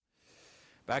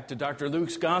Back to Dr.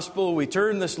 Luke's Gospel, we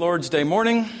turn this Lord's Day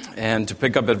morning, and to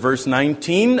pick up at verse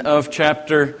 19 of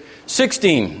chapter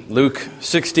 16, Luke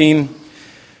 16,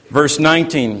 verse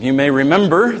 19. You may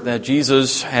remember that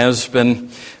Jesus has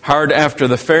been hard after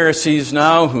the Pharisees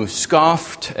now, who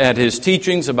scoffed at his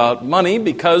teachings about money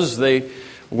because they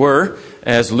were,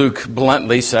 as Luke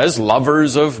bluntly says,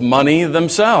 lovers of money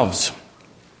themselves.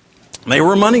 They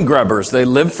were money grubbers. They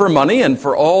lived for money and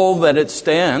for all that it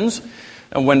stands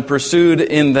when pursued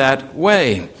in that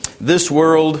way. This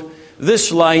world,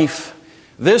 this life,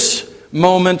 this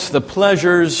moment, the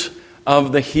pleasures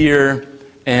of the here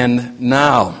and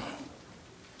now.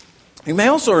 You may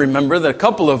also remember that a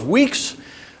couple of weeks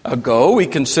ago we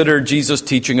considered Jesus'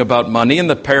 teaching about money in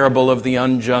the parable of the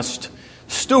unjust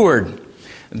steward,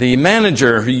 the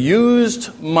manager who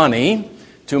used money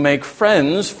to make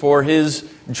friends for his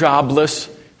jobless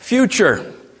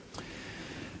future.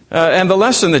 And the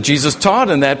lesson that Jesus taught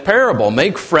in that parable: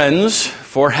 make friends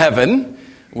for heaven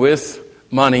with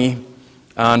money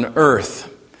on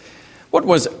earth. What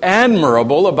was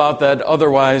admirable about that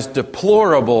otherwise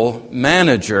deplorable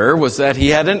manager was that he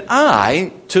had an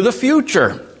eye to the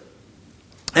future.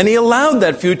 And he allowed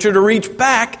that future to reach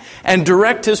back and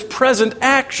direct his present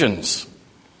actions.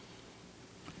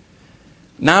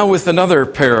 Now with another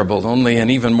parable, only an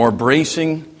even more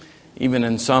bracing, even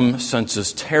in some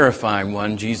senses terrifying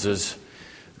one, Jesus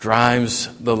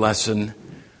drives the lesson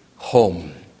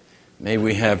home. May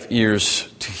we have ears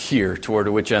to hear, toward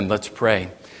which end let's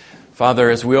pray. Father,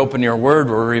 as we open your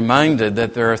word, we're reminded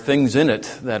that there are things in it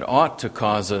that ought to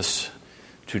cause us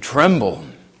to tremble.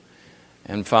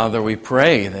 And Father, we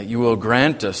pray that you will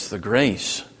grant us the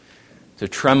grace to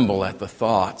tremble at the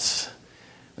thoughts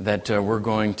that we're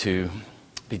going to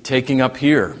be taking up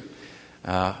here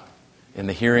in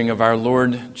the hearing of our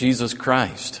Lord Jesus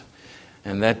Christ,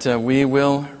 and that we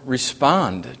will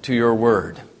respond to your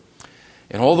word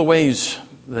in all the ways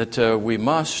that we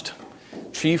must,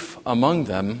 chief among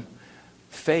them,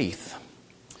 faith.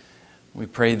 We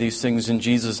pray these things in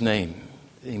Jesus' name.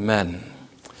 Amen.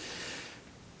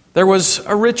 There was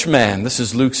a rich man. This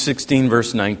is Luke 16,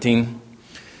 verse 19.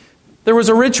 There was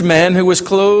a rich man who was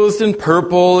clothed in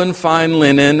purple and fine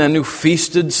linen and who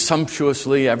feasted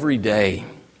sumptuously every day.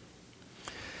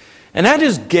 And at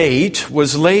his gate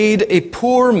was laid a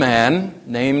poor man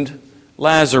named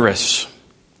Lazarus,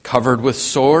 covered with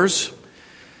sores,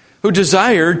 who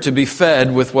desired to be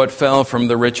fed with what fell from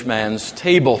the rich man's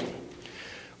table.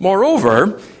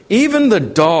 Moreover, even the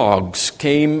dogs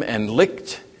came and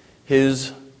licked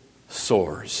his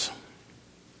sores.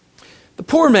 The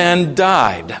poor man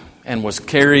died and was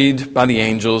carried by the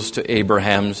angels to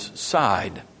Abraham's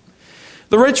side.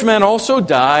 The rich man also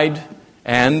died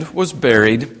and was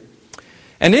buried.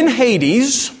 And in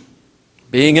Hades,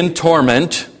 being in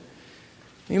torment,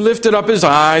 he lifted up his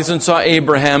eyes and saw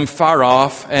Abraham far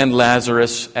off and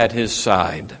Lazarus at his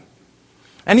side.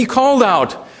 And he called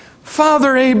out,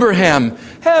 "Father Abraham,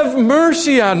 have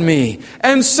mercy on me,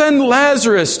 and send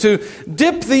Lazarus to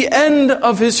dip the end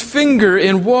of his finger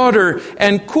in water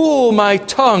and cool my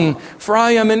tongue, for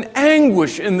I am in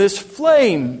anguish in this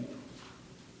flame."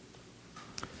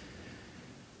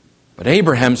 But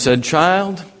Abraham said,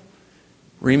 "Child,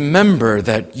 remember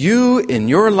that you in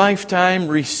your lifetime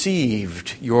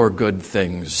received your good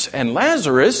things, and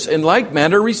Lazarus in like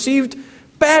manner received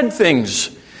bad things.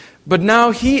 But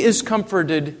now he is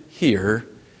comforted here,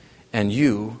 and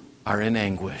you are in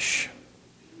anguish.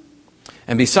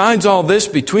 And besides all this,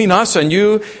 between us and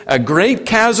you, a great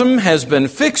chasm has been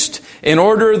fixed, in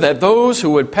order that those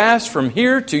who would pass from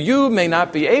here to you may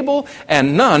not be able,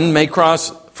 and none may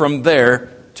cross from there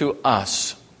to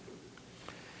us."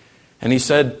 And he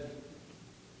said,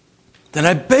 "Then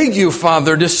I beg you,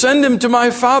 Father, to send him to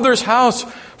my father's house,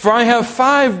 for I have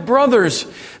 5 brothers,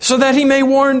 so that he may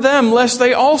warn them, lest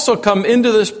they also come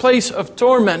into this place of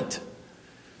torment."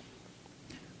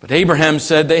 But Abraham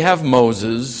said, "They have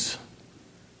Moses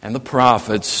and the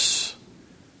prophets.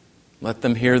 Let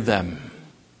them hear them."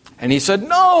 And he said,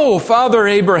 "No, Father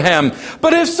Abraham,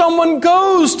 but if someone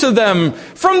goes to them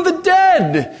from the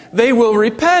dead, they will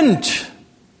repent."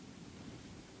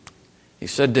 He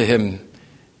said to him,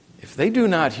 "If they do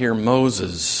not hear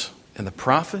Moses and the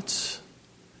prophets,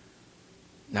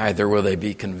 neither will they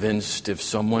be convinced if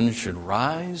someone should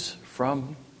rise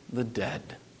from the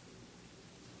dead."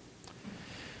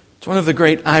 It's one of the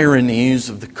great ironies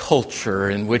of the culture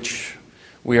in which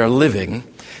we are living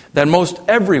that most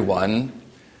everyone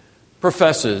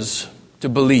professes to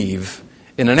believe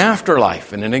in an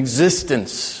afterlife, in an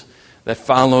existence that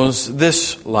follows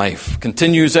this life,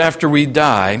 continues after we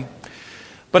die.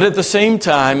 But at the same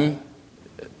time,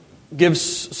 gives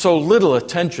so little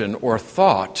attention or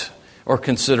thought or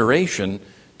consideration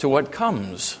to what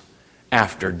comes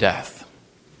after death.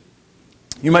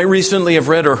 You might recently have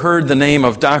read or heard the name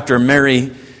of Dr.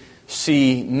 Mary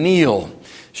C. Neal.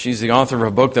 She's the author of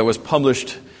a book that was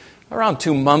published around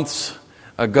 2 months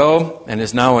ago and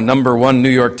is now a #1 New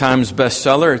York Times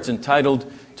bestseller. It's entitled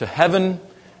To Heaven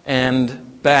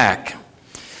and Back.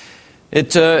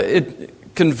 It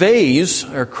conveys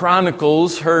or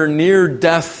chronicles her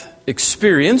near-death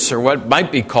experience, or what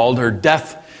might be called her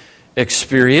death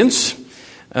experience,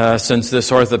 since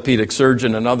this orthopedic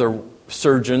surgeon and other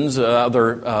surgeons,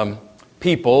 other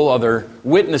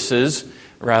witnesses,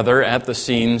 at the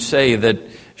scene say that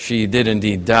she did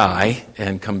indeed die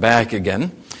and come back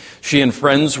again. She and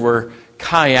friends were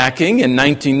kayaking in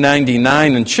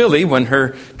 1999 in Chile when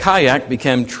her kayak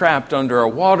became trapped under a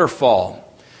waterfall.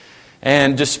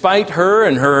 And despite her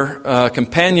and her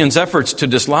companion's efforts to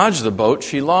dislodge the boat,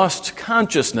 she lost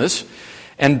consciousness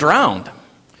and drowned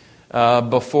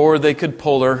before they could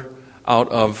pull her out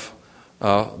of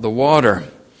the water.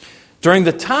 During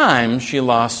the time she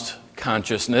lost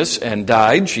consciousness and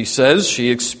died, she says she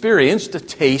experienced a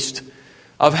taste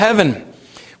of heaven.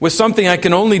 With something I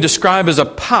can only describe as a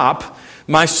pop,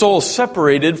 my soul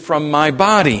separated from my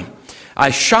body. I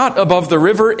shot above the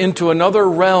river into another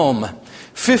realm.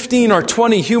 15 or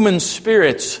 20 human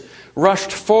spirits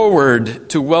rushed forward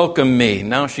to welcome me.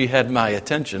 Now she had my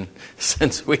attention,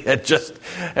 since we had just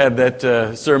had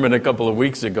that sermon a couple of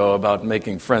weeks ago about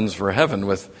making friends for heaven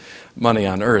with money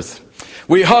on earth.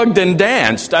 We hugged and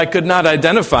danced. I could not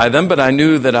identify them, but I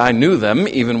knew that I knew them,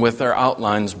 even with their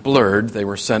outlines blurred. They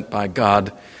were sent by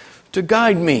God to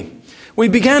guide me. We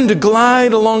began to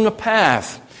glide along a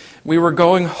path. We were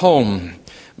going home,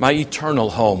 my eternal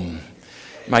home.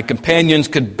 My companions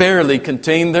could barely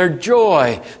contain their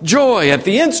joy. Joy at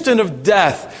the instant of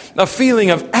death. A feeling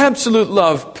of absolute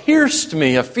love pierced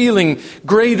me, a feeling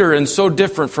greater and so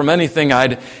different from anything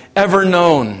I'd ever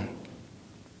known.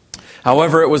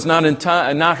 However, it was not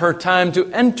her time to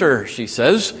enter, she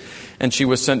says, and she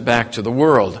was sent back to the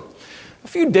world. A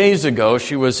few days ago,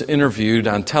 she was interviewed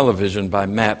on television by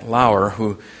Matt Lauer,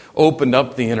 who opened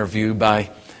up the interview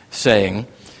by saying,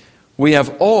 "We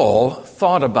have all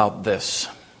thought about this.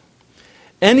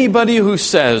 Anybody who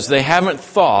says they haven't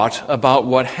thought about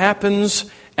what happens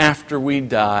after we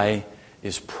die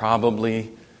is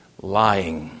probably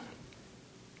lying."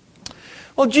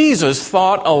 Well, Jesus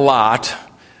thought a lot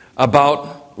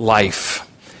about life,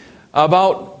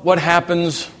 about what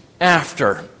happens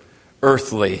after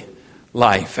earthly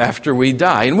life, after we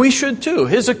die. And we should too.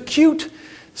 His acute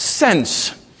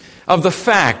sense of the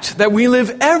fact that we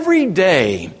live every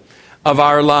day of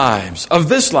our lives, of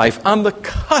this life, on the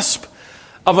cusp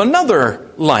of another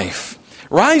life,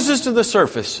 rises to the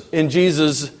surface in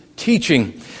Jesus'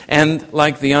 teaching. And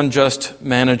like the unjust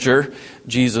manager,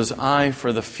 Jesus' eye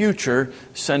for the future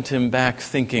sent him back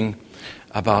thinking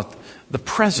about the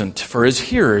present for his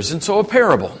hearers. And so a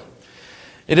parable.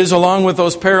 It is, along with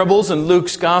those parables in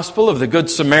Luke's Gospel of the Good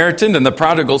Samaritan and the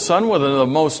prodigal son, one of the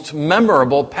most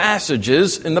memorable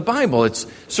passages in the Bible. It's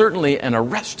certainly an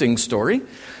arresting story.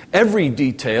 Every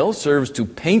detail serves to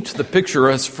paint the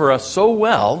picture for us so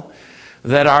well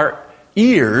that our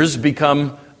ears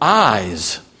become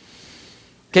eyes.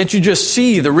 Can't you just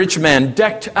see the rich man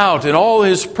decked out in all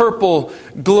his purple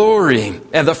glory,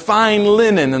 and the fine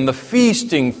linen, and the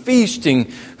feasting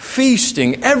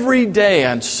every day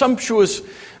on sumptuous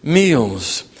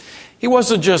meals? He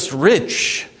wasn't just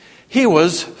rich, he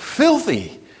was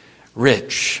filthy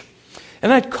rich. In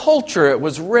that culture, it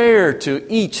was rare to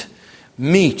eat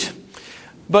meat.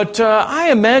 But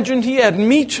I imagined he had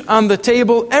meat on the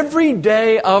table every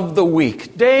day of the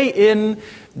week, day in,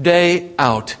 day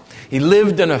out. He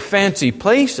lived in a fancy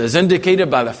place, as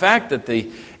indicated by the fact that the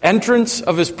entrance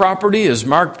of his property is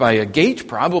marked by a gate,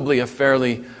 probably a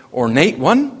fairly ornate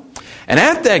one. And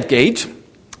at that gate,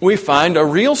 we find a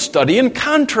real study in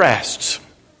contrasts.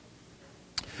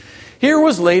 Here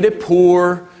was laid a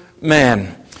poor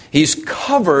man. He's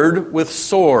covered with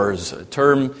sores, a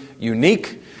term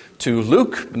unique to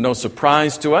Luke, no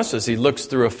surprise to us as he looks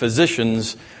through a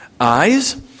physician's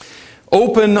eyes.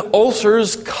 Open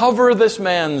ulcers cover this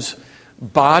man's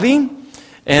body,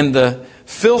 and the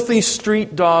filthy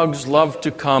street dogs love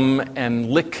to come and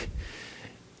lick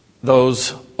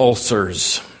those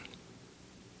ulcers.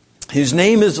 His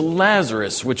name is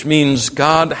Lazarus, which means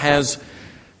God has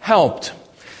helped.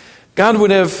 God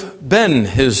would have been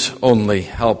his only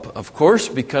help, of course,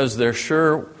 because there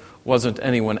sure wasn't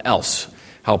anyone else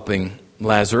helping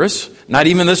Lazarus. Not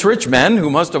even this rich man who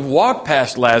must have walked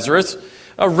past Lazarus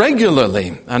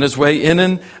regularly on his way in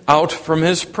and out from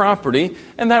his property,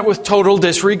 and that with total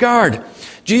disregard.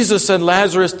 Jesus said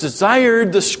Lazarus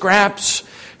desired the scraps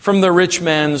from the rich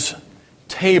man's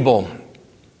table,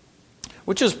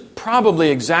 which is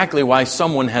probably exactly why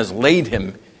someone has laid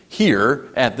him here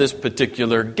at this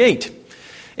particular gate.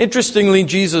 Interestingly,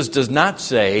 Jesus does not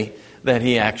say that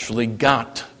he actually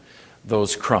got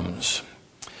those crumbs.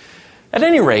 At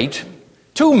any rate,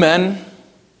 two men,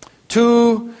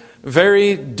 two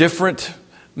very different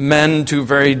men, two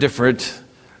very different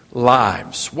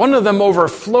lives. One of them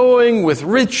overflowing with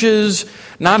riches,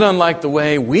 not unlike the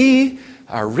way we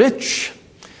are rich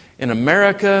in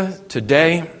America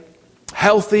today.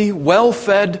 Healthy,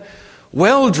 well-fed,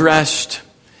 well-dressed.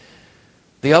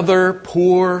 The other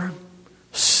poor,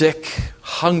 sick,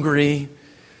 hungry,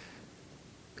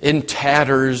 in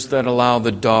tatters that allow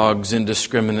the dogs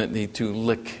indiscriminately to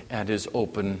lick at his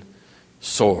open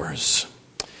sores.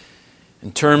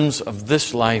 In terms of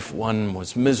this life, one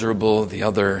was miserable, the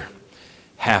other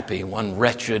happy. One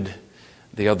wretched,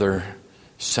 the other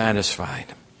satisfied.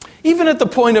 Even at the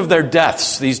point of their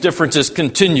deaths, these differences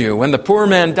continue. When the poor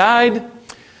man died,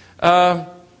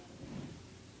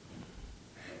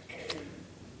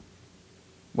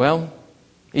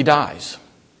 he dies.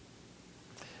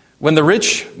 When the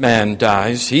rich man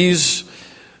dies, he's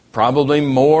probably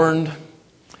mourned.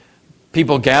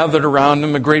 People gathered around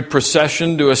him, a great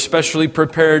procession to a specially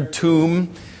prepared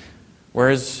tomb where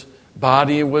his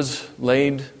body was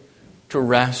laid to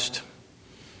rest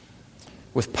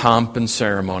with pomp and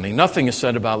ceremony. Nothing is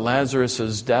said about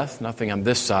Lazarus' death, nothing on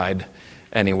this side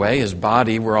anyway. His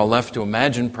body, we're all left to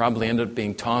imagine, probably ended up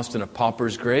being tossed in a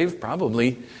pauper's grave,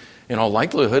 probably in all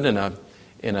likelihood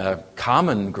in a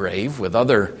common grave with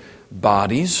other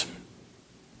bodies,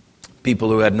 people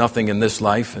who had nothing in this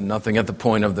life and nothing at the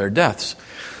point of their deaths.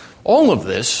 All of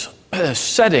this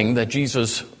setting that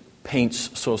Jesus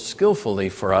paints so skillfully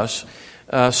for us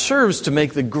serves to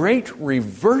make the great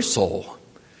reversal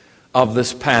of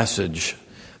this passage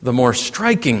the more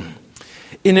striking.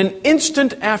 In an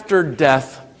instant after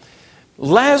death,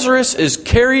 Lazarus is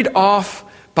carried off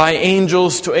by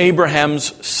angels to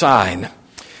Abraham's side.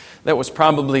 That was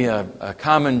probably a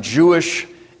common Jewish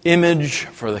image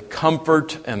for the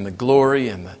comfort and the glory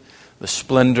and the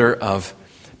splendor of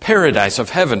paradise, of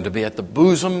heaven, to be at the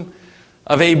bosom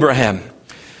of Abraham.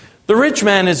 The rich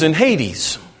man is in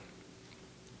Hades.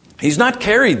 He's not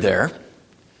carried there.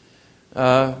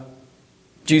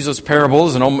 Jesus'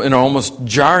 parables, in an almost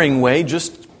jarring way,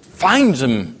 just finds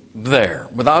him there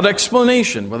without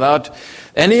explanation, without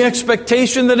any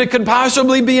expectation that it could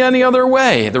possibly be any other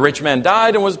way. The rich man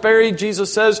died and was buried,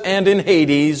 Jesus says, and in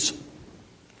Hades.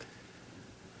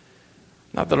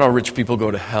 Not that all rich people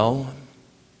go to hell.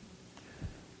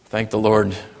 Thank the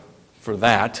Lord for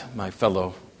that, my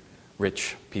fellow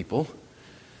rich people.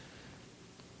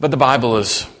 But the Bible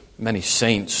has many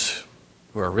saints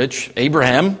who are rich.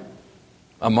 Abraham,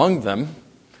 among them,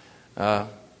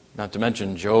 not to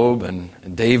mention Job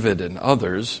and David and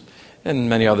others, and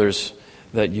many others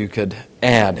that you could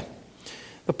add.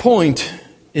 The point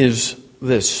is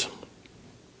this: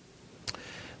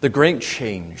 the great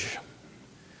change,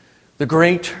 the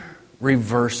great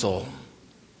reversal,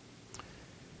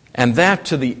 and that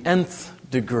to the nth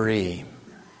degree.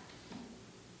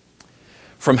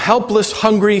 From helpless,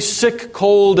 hungry, sick,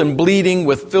 cold, and bleeding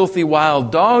with filthy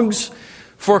wild dogs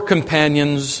for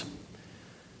companions,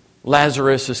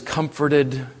 Lazarus is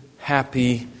comforted,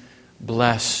 happy,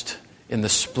 blessed in the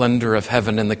splendor of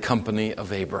heaven in the company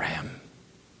of Abraham.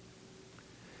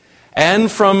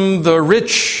 And from the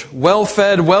rich,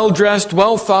 well-fed, well-dressed,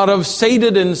 well-thought of,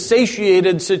 sated and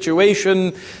satiated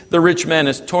situation, the rich man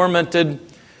is tormented,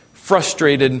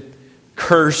 frustrated,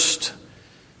 cursed,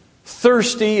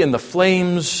 thirsty in the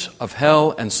flames of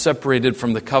hell, and separated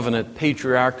from the covenant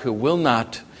patriarch who will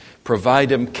not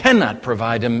provide him, cannot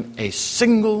provide him a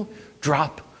single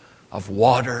drop of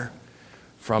water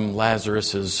from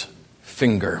Lazarus'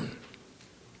 finger.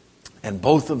 And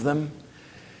both of them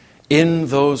in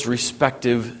those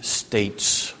respective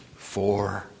states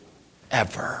forever.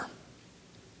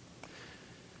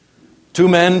 Two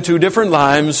men, two different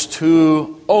lives,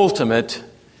 two ultimate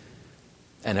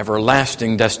and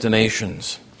everlasting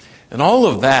destinations. And all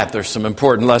of that, there's some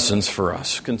important lessons for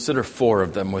us. Consider 4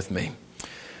 of them with me.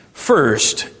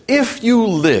 First, if you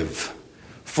live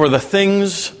for the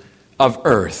things of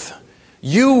earth,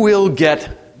 you will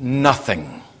get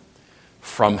nothing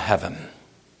from heaven.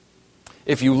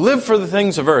 If you live for the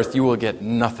things of earth, you will get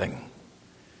nothing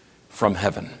from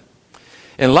heaven.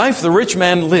 In life, the rich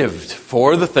man lived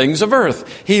for the things of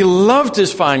earth. He loved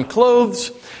his fine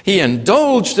clothes. He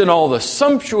indulged in all the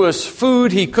sumptuous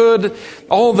food he could,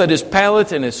 all that his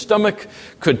palate and his stomach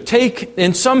could take.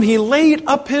 In some, he laid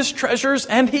up his treasures,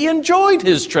 and he enjoyed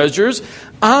his treasures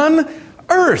on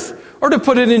earth. Or to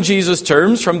put it in Jesus'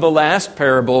 terms from the last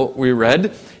parable we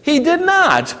read, he did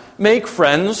not make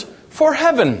friends for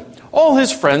heaven. All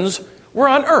his friends were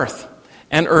on earth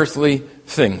and earthly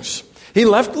things. He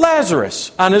left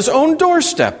Lazarus on his own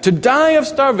doorstep to die of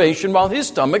starvation while his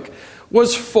stomach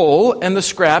was full and the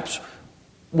scraps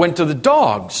went to the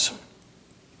dogs.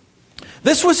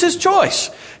 This was his choice.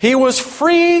 He was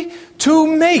free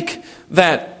to make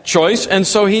that choice, and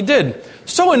so he did.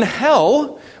 So in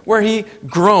hell, where he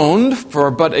groaned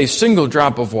for but a single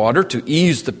drop of water to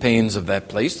ease the pains of that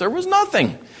place, there was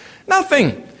nothing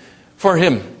for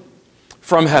him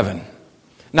from heaven.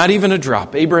 Not even a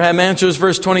drop. Abraham answers,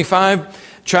 verse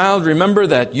 25, "Child, remember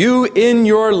that you in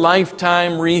your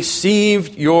lifetime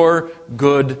received your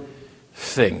good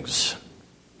things.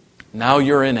 Now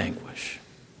you're in anguish."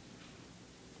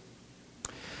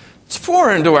 It's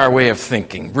foreign to our way of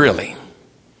thinking, really.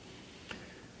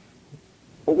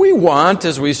 We want,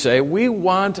 as we say, we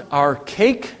want our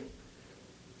cake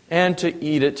and to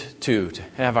eat it too. To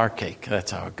have our cake.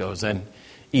 That's how it goes. And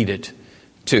eat it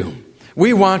too.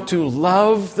 We want to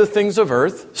love the things of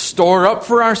earth, store up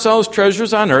for ourselves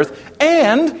treasures on earth,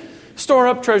 and store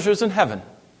up treasures in heaven.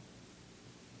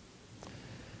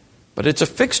 But it's a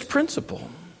fixed principle.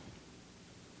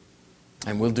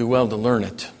 And we'll do well to learn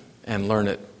it, and learn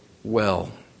it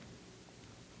well.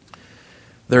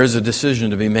 There is a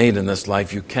decision to be made in this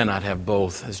life. You cannot have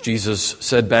both. As Jesus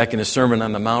said back in his Sermon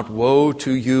on the Mount, "Woe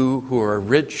to you who are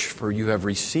rich, for you have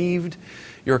received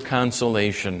your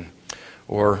consolation."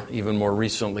 Or even more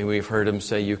recently, we've heard him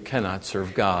say, "You cannot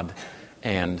serve God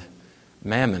and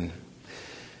mammon."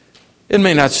 It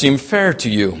may not seem fair to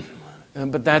you,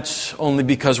 but that's only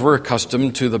because we're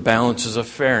accustomed to the balances of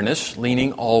fairness,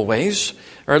 leaning always,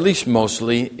 or at least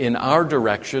mostly, in our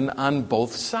direction on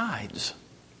both sides.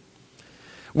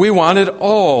 We want it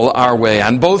all our way,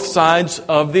 on both sides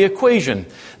of the equation.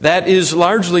 That is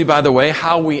largely, by the way,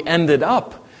 how we ended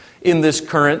up in this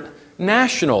current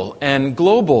national and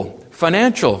global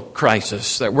financial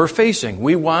crisis that we're facing.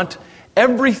 We want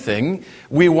everything.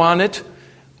 We want it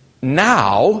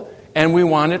now, and we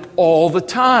want it all the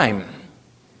time.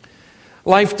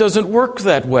 Life doesn't work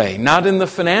that way. Not in the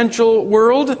financial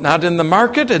world, not in the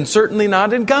market, and certainly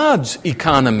not in God's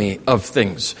economy of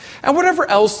things. And whatever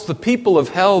else the people of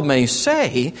hell may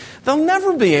say, they'll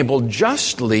never be able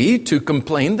justly to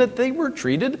complain that they were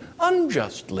treated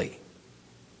unjustly.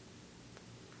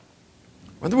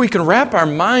 Whether we can wrap our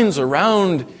minds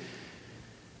around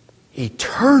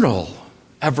eternal,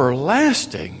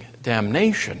 everlasting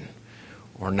damnation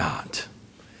or not,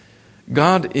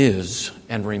 God is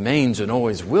and remains and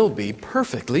always will be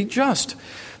perfectly just.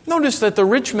 Notice that the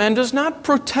rich man does not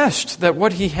protest that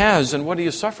what he has and what he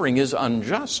is suffering is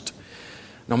unjust,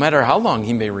 no matter how long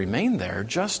he may remain there,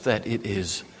 just that it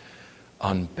is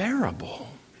unbearable.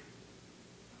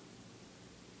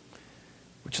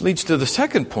 Which leads to the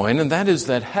second point, and that is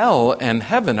that hell and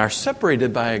heaven are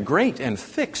separated by a great and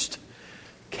fixed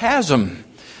chasm.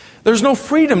 There's no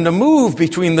freedom to move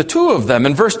between the two of them.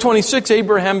 In verse 26,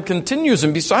 Abraham continues,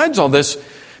 "And besides all this,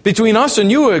 between us and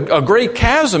you a great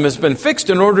chasm has been fixed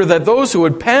in order that those who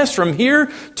would pass from here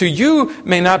to you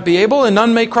may not be able, and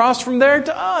none may cross from there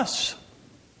to us."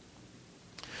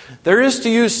 There is, to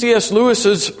use C.S.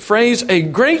 Lewis's phrase, a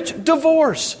great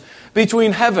divorce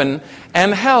between heaven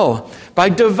and hell. By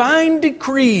divine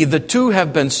decree, the two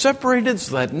have been separated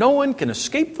so that no one can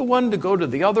escape the one to go to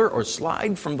the other or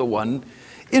slide from the one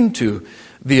into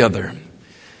the other.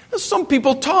 Some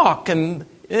people talk and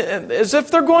as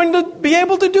if they're going to be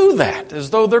able to do that, as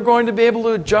though they're going to be able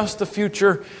to adjust the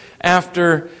future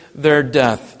after their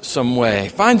death some way,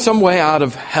 find some way out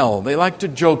of hell. They like to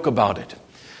joke about it.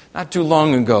 Not too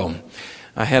long ago,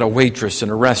 I had a waitress in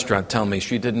a restaurant tell me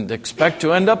she didn't expect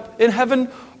to end up in heaven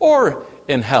or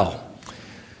in hell.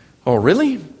 "Oh,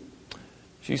 really?"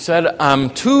 She said, "I'm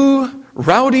too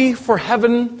rowdy for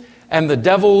heaven, and the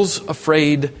devil's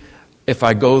afraid if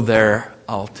I go there,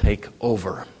 I'll take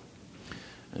over."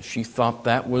 And she thought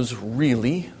that was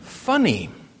really funny.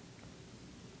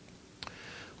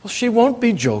 Well, she won't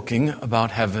be joking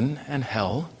about heaven and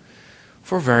hell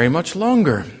for very much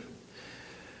longer.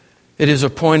 It is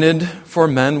appointed for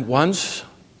men once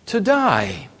to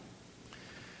die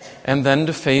and then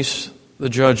to face the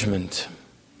judgment.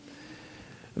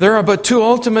 There are but two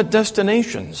ultimate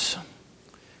destinations,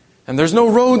 and there's no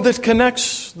road that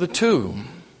connects the two.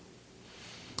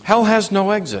 Hell has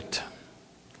no exit,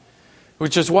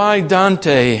 which is why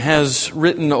Dante has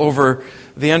written over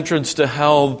the entrance to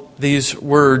hell these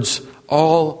words,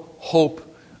 "All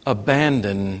hope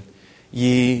abandon,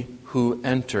 ye who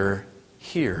enter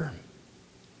here."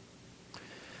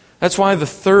 That's why the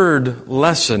third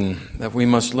lesson that we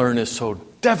must learn is so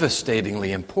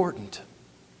devastatingly important.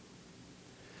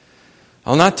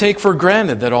 I'll not take for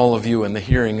granted that all of you in the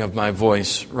hearing of my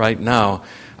voice right now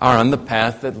are on the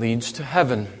path that leads to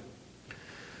heaven,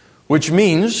 which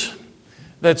means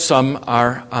that some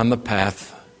are on the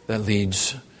path that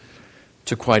leads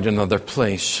to quite another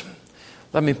place.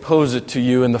 Let me pose it to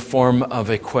you in the form of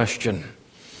a question.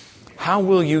 How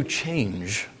will you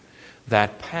change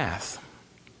that path?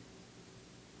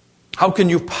 How can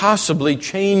you possibly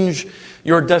change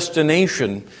your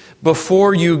destination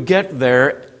before you get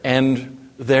there and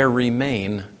there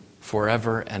remain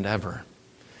forever and ever?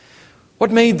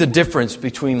 What made the difference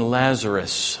between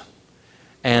Lazarus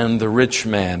and the rich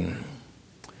man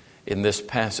in this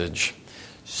passage?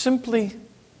 Simply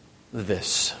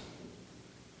this: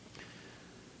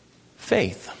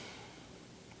 faith.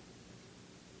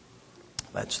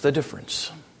 That's the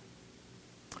difference.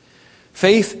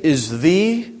 Faith is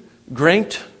the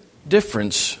great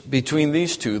difference between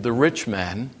these two, the rich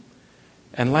man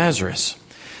and Lazarus.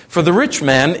 For the rich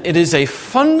man, it is a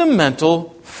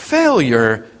fundamental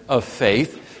failure of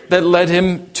faith that led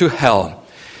him to hell.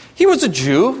 He was a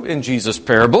Jew in Jesus'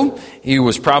 parable. He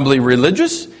was probably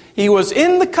religious. He was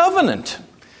in the covenant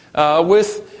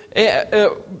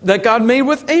that God made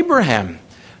with Abraham,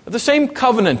 the same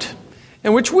covenant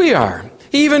in which we are.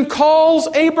 He even calls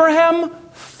Abraham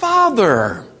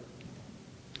father.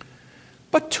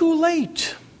 But too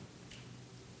late.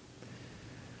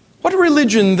 What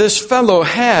religion this fellow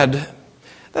had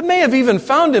that may have even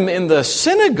found him in the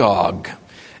synagogue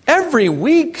every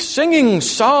week singing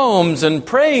psalms and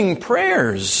praying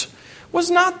prayers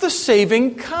was not the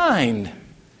saving kind.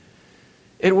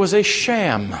 It was a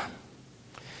sham.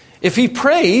 If he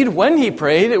prayed, when he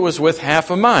prayed, it was with half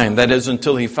a mind. That is,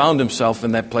 until he found himself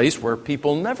in that place where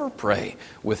people never pray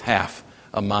with half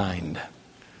a mind.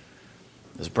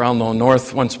 As Brownlow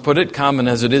North once put it, common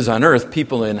as it is on earth,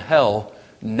 people in hell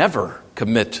never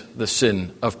commit the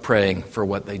sin of praying for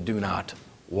what they do not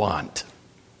want.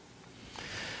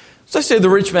 As I say, the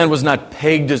rich man was not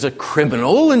pegged as a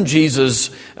criminal in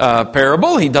Jesus'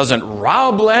 parable. He doesn't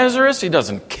rob Lazarus. He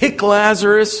doesn't kick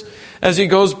Lazarus as he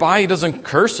goes by. He doesn't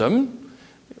curse him.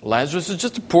 Lazarus is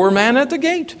just a poor man at the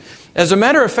gate. As a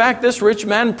matter of fact, this rich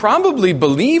man probably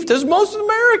believed, as most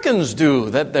Americans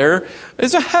do, that there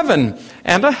is a heaven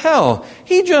and a hell.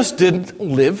 He just didn't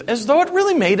live as though it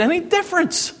really made any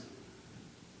difference.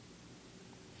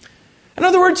 In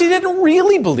other words, he didn't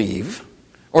really believe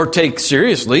or take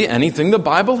seriously anything the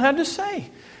Bible had to say.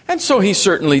 And so he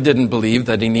certainly didn't believe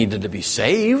that he needed to be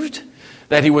saved,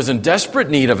 that he was in desperate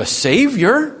need of a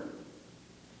Savior,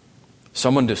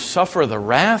 someone to suffer the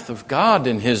wrath of God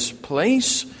in his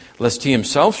place, lest he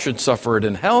himself should suffer it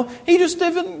in hell. He just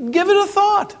didn't give it a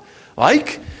thought.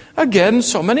 Like, again,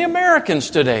 so many Americans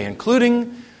today,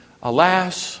 including,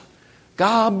 alas,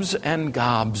 gobs and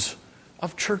gobs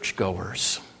of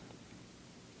churchgoers.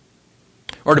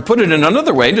 Or to put it in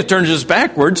another way, to turn this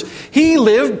backwards, he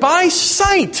lived by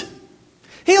sight.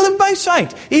 He lived by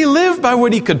sight. He lived by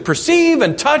what he could perceive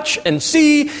and touch and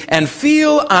see and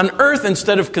feel on earth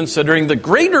instead of considering the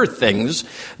greater things,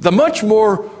 the much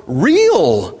more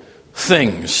real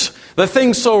things. The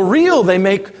things so real they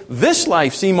make this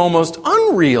life seem almost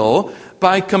unreal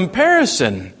by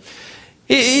comparison.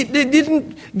 He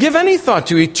didn't give any thought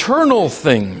to eternal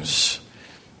things,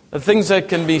 the things that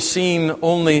can be seen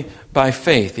only by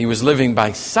faith. He was living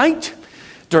by sight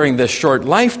during this short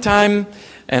lifetime,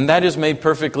 and that is made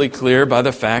perfectly clear by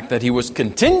the fact that he was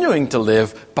continuing to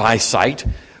live by sight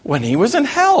when he was in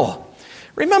hell.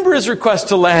 Remember his request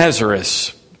to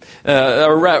Lazarus,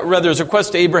 or rather his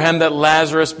request to Abraham that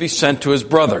Lazarus be sent to his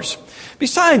brothers.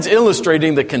 Besides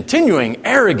illustrating the continuing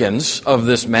arrogance of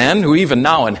this man, who even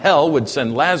now in hell would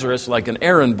send Lazarus like an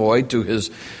errand boy to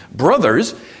his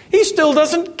brothers, he still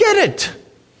doesn't get it.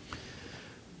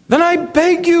 Then I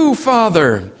beg you,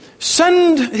 Father,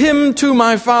 send him to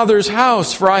my father's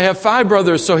house, for I have 5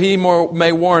 brothers, so he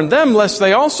may warn them, lest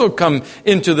they also come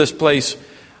into this place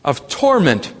of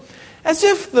torment. As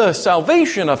if the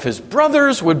salvation of his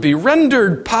brothers would be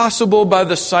rendered possible by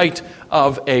the sight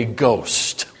of a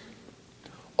ghost.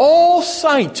 All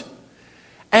sight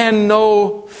and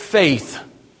no faith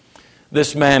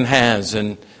this man has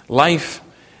in life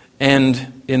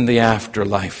and in the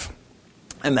afterlife.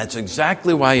 And that's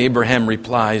exactly why Abraham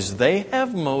replies, they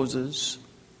have Moses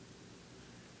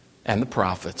and the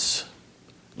prophets.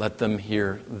 Let them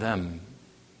hear them.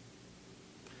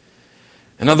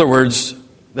 In other words,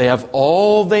 They have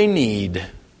all they need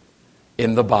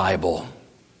in the Bible.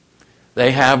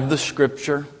 They have the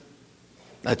Scripture.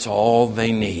 That's all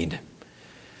they need.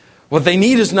 What they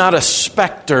need is not a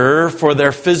specter for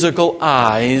their physical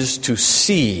eyes to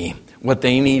see. What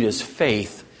they need is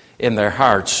faith in their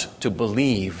hearts to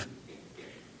believe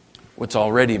what's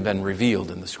already been revealed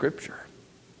in the Scripture.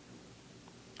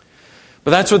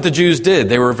 But that's what the Jews did.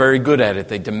 They were very good at it.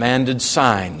 They demanded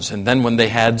signs. And then when they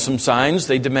had some signs,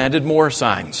 they demanded more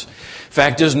signs.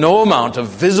 Fact is, no amount of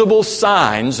visible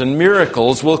signs and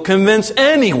miracles will convince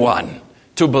anyone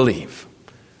to believe.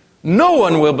 No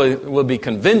one will be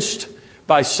convinced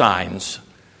by signs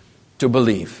to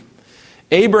believe.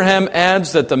 Abraham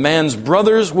adds that the man's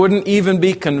brothers wouldn't even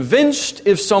be convinced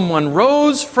if someone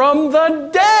rose from the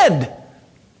dead.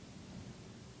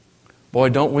 Boy,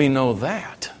 don't we know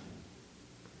that.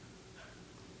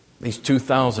 These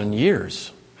 2,000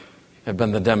 years have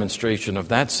been the demonstration of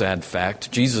that sad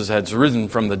fact. Jesus has risen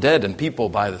from the dead, and people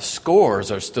by the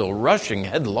scores are still rushing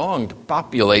headlong to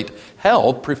populate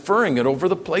hell, preferring it over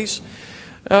the place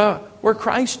where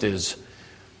Christ is.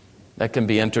 That can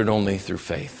be entered only through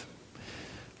faith.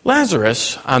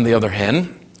 Lazarus, on the other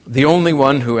hand, the only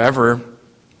one who ever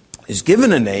is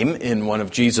given a name in one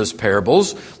of Jesus'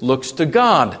 parables, looks to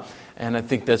God. And I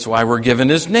think that's why we're given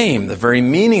his name. The very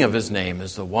meaning of his name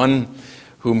is the one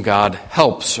whom God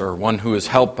helps, or one who is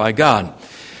helped by God.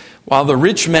 While the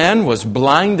rich man was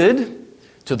blinded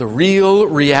to the real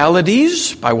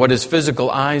realities by what his physical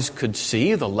eyes could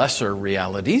see, the lesser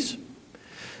realities,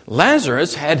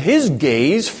 Lazarus had his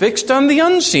gaze fixed on the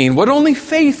unseen, what only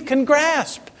faith can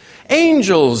grasp.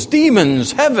 Angels,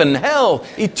 demons, heaven, hell,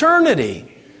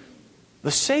 eternity,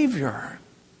 the Savior.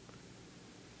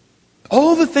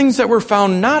 All the things that were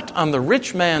found not on the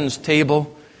rich man's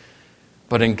table,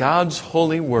 but in God's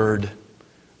holy word,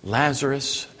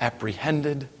 Lazarus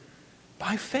apprehended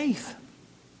by faith.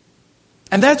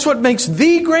 And that's what makes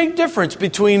the great difference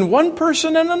between one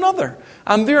person and another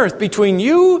on the earth, between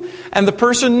you and the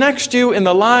person next to you in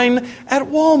the line at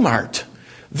Walmart.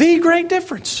 The great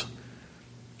difference.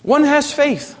 One has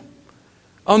faith,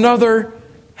 another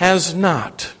has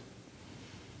not.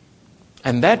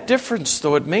 And that difference,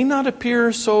 though it may not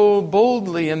appear so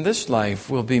boldly in this life,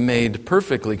 will be made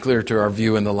perfectly clear to our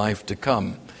view in the life to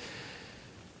come.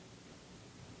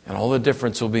 And all the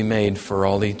difference will be made for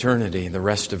all eternity, the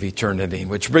rest of eternity.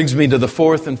 Which brings me to the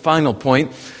fourth and final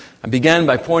point. I began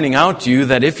by pointing out to you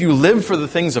that if you live for the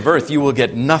things of earth, you will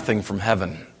get nothing from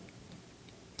heaven.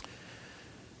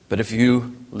 But if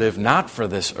you live not for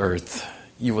this earth,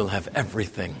 you will have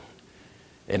everything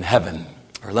in heaven.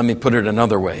 Or let me put it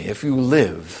another way. If you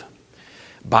live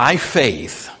by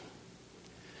faith,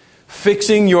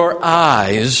 fixing your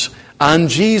eyes on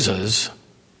Jesus,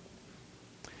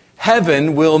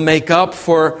 heaven will make up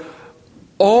for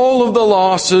all of the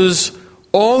losses,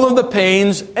 all of the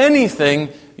pains, anything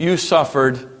you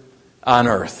suffered on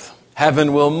earth.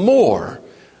 Heaven will more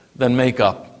than make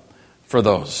up for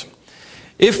those.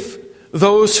 If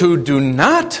those who do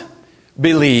not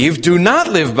believe, do not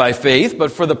live by faith,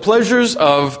 but for the pleasures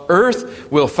of earth,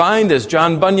 will find, as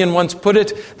John Bunyan once put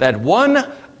it, that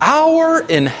 1 hour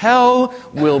in hell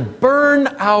will burn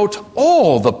out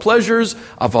all the pleasures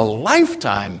of a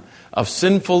lifetime of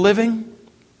sinful living.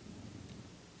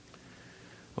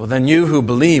 Well, then you who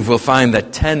believe will find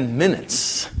that 10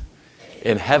 minutes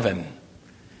in heaven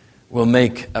will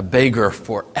make a beggar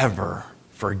forever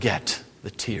forget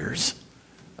the tears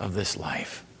of this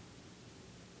life.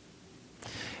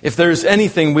 If there's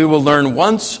anything we will learn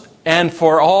once and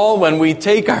for all when we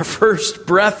take our first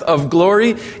breath of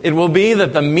glory, it will be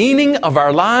that the meaning of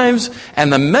our lives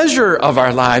and the measure of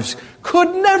our lives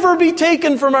could never be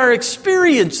taken from our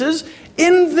experiences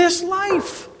in this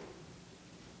life.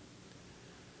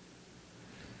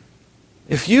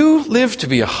 If you live to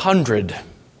be 100,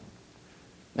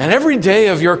 and every day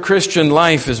of your Christian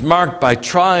life is marked by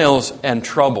trials and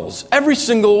troubles, every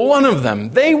single one of them,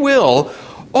 they will,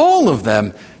 all of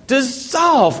them,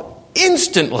 dissolve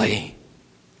instantly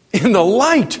in the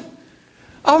light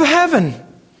of heaven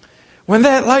when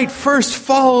that light first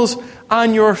falls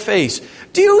on your face.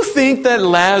 Do you think that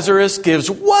Lazarus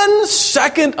gives 1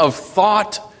 second of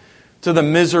thought to the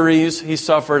miseries he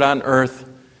suffered on earth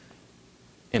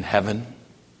in heaven?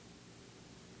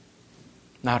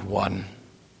 Not one.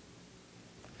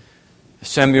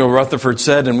 Samuel Rutherford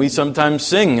said, and we sometimes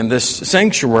sing in this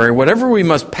sanctuary, whatever we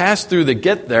must pass through to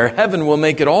get there, heaven will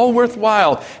make it all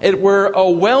worthwhile. It were a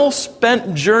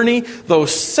well-spent journey, though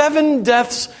 7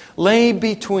 deaths lay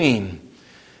between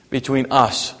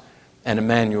us and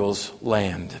Emmanuel's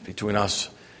land, between us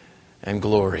and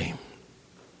glory.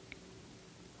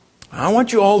 I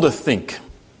want you all to think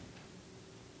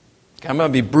I'm going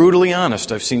to be brutally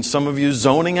honest. I've seen some of you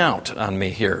zoning out on me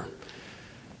here.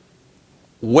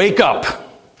 Wake up.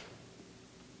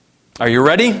 Are you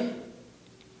ready?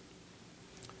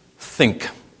 Think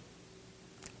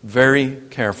very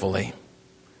carefully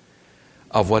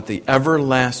of what the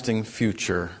everlasting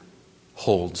future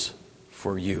holds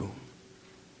for you.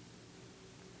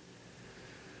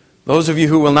 Those of you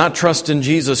who will not trust in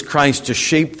Jesus Christ to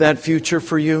shape that future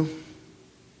for you,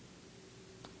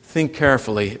 think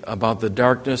carefully about the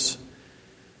darkness,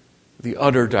 the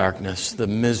utter darkness, the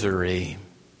misery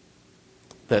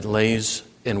that lays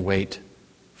in wait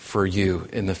for you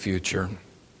in the future.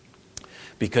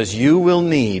 Because you will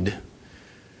need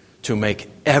to make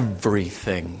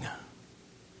everything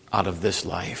out of this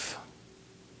life.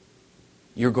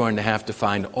 You're going to have to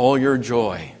find all your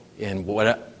joy in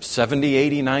 70,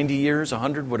 80, 90 years,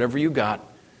 100, whatever you got.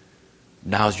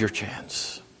 Now's your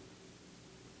chance.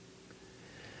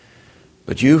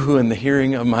 But you who in the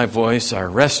hearing of my voice are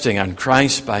resting on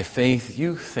Christ by faith,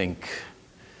 you think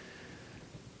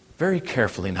very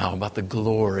carefully now about the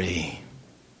glory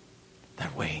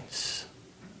that waits,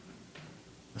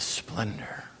 the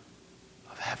splendor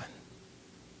of heaven.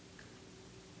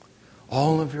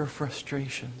 All of your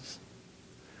frustrations,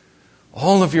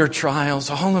 all of your trials,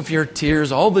 all of your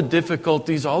tears, all the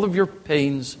difficulties, all of your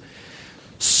pains,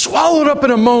 swallowed up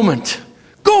in a moment,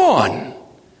 gone.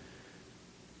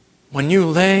 When you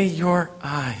lay your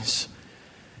eyes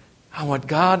on what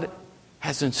God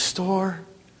has in store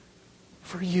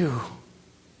for you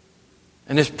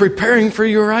and is preparing for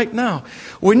you right now,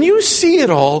 when you see it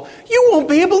all, you won't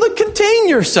be able to contain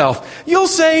yourself. You'll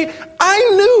say, I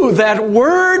knew that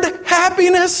word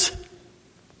happiness,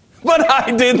 but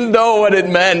I didn't know what it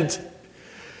meant.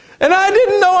 And I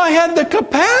didn't know I had the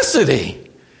capacity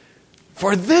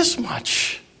for this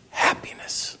much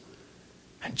happiness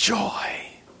and joy.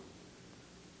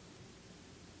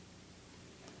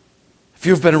 If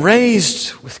you've been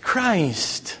raised with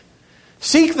Christ,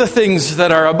 seek the things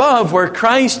that are above, where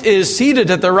Christ is seated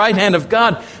at the right hand of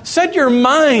God. Set your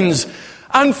minds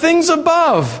on things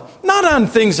above, not on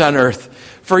things on earth,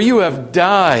 for you have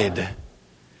died.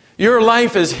 Your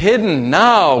life is hidden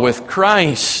now with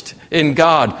Christ in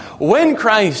God. When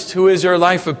Christ, who is your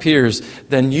life, appears,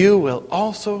 then you will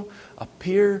also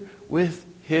appear with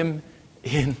Him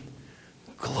in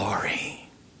glory.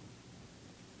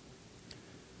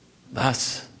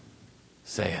 Thus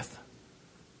saith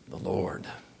the Lord.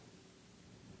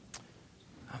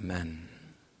 Amen.